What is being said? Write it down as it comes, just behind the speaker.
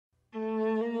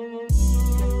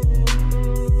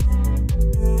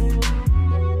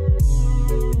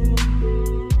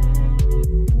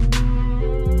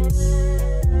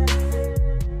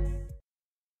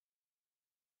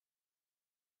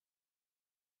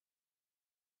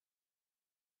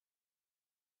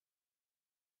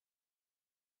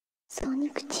ソニ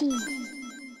ックチーム。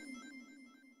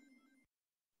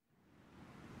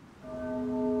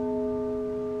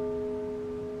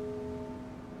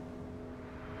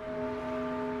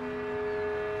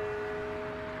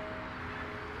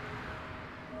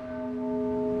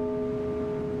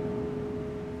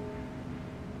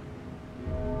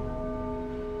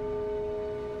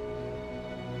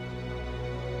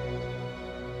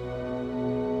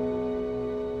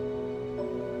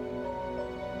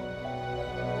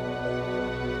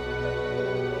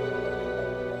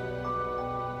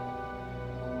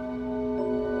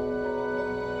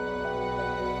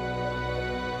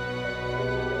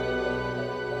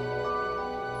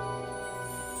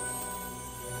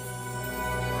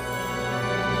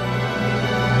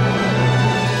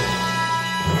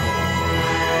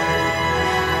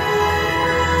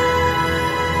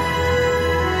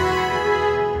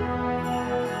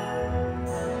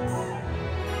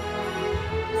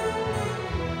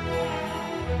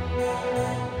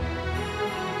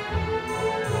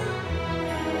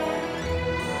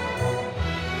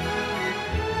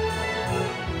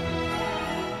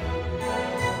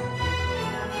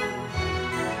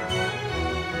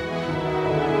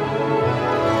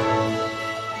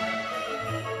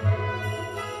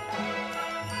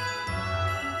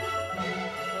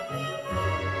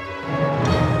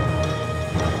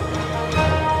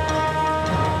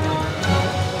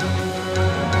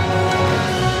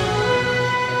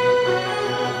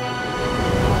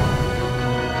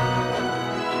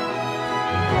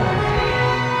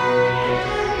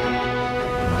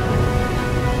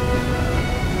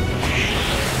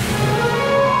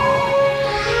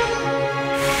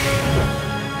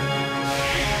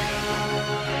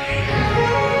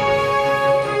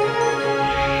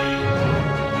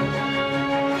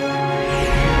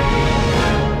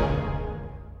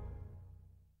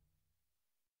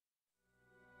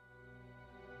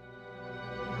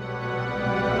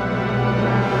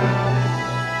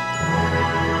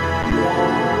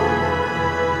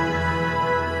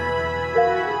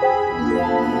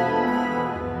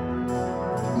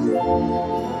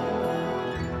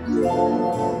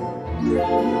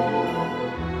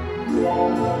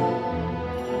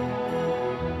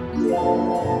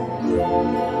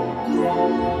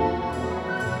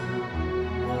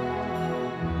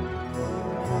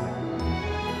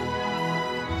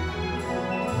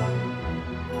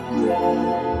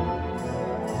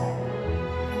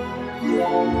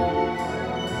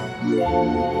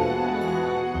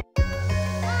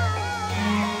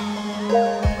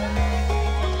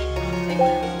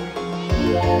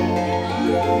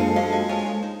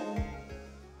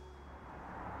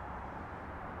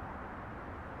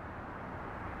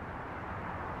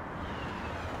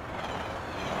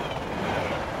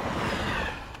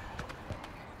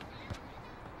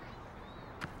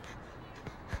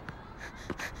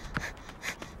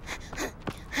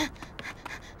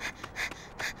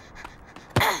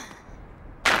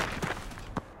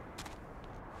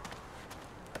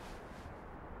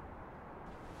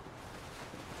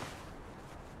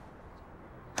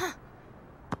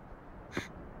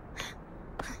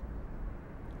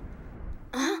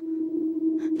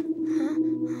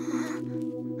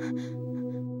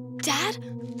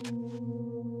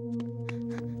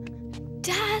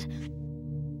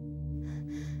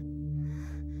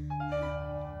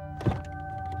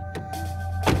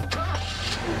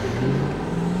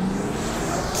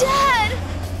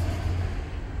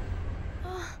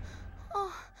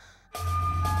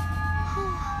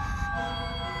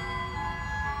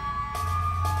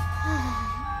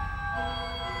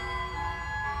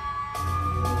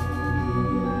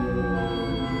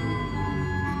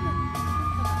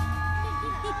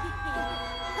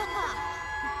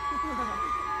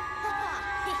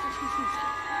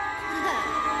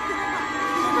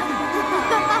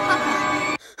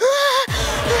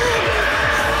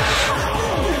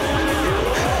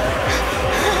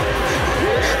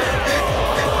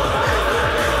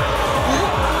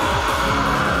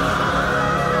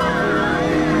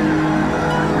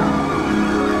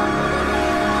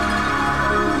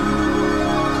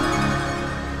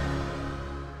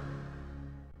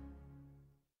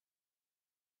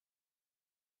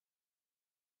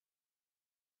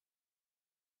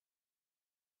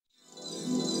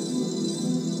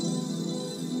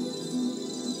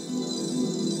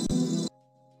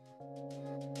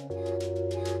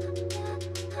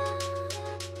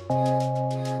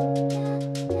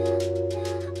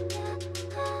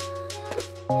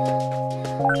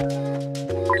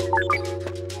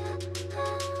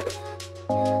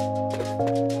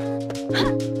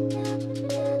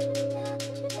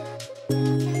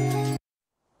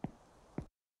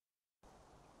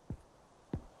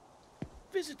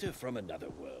visitor from another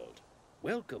world.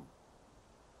 Welcome.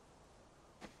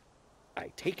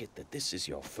 I take it that this is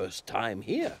your first time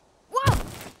here. Whoa!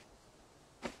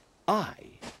 I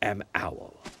am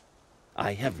Owl.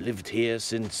 I have lived here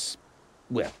since,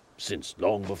 well, since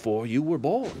long before you were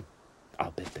born. I'll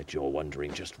bet that you're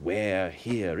wondering just where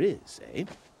here is, eh?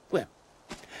 Well,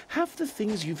 have the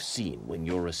things you've seen when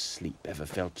you're asleep ever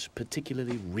felt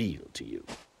particularly real to you?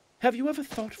 Have you ever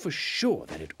thought for sure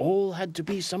that it all had to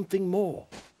be something more?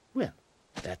 Well,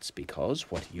 that's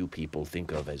because what you people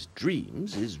think of as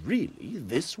dreams is really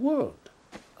this world.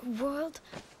 A world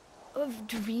of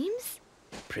dreams?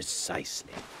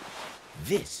 Precisely.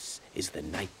 This is the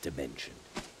night dimension,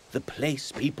 the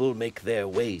place people make their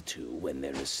way to when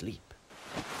they're asleep.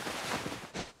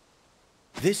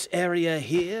 This area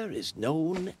here is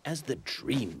known as the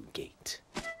Dream Gate.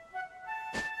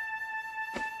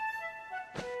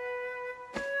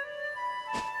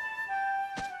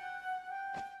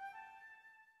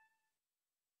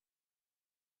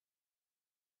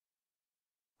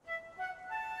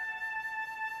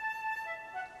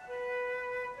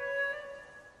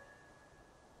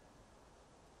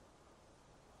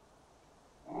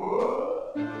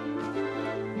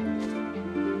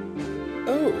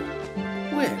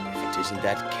 Isn't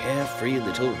that carefree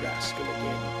little rascal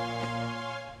again?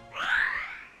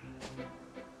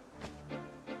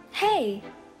 Hey,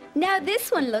 now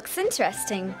this one looks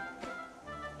interesting.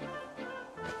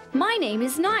 My name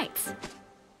is Knight.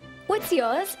 What's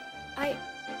yours?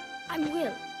 I'm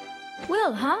Will.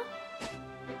 Will, huh?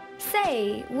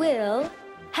 Say, Will,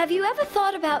 have you ever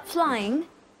thought about flying?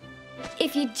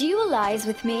 If you dualize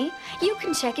with me, you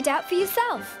can check it out for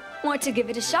yourself. Want to give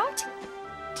it a shot?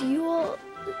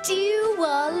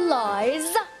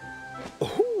 Dualize?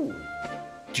 Oh,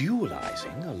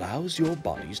 dualizing allows your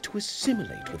bodies to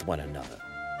assimilate with one another.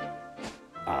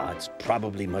 It's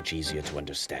probably much easier to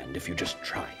understand if you just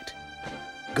try it.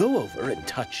 Go over and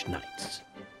touch Knight's.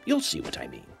 You'll see what I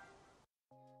mean.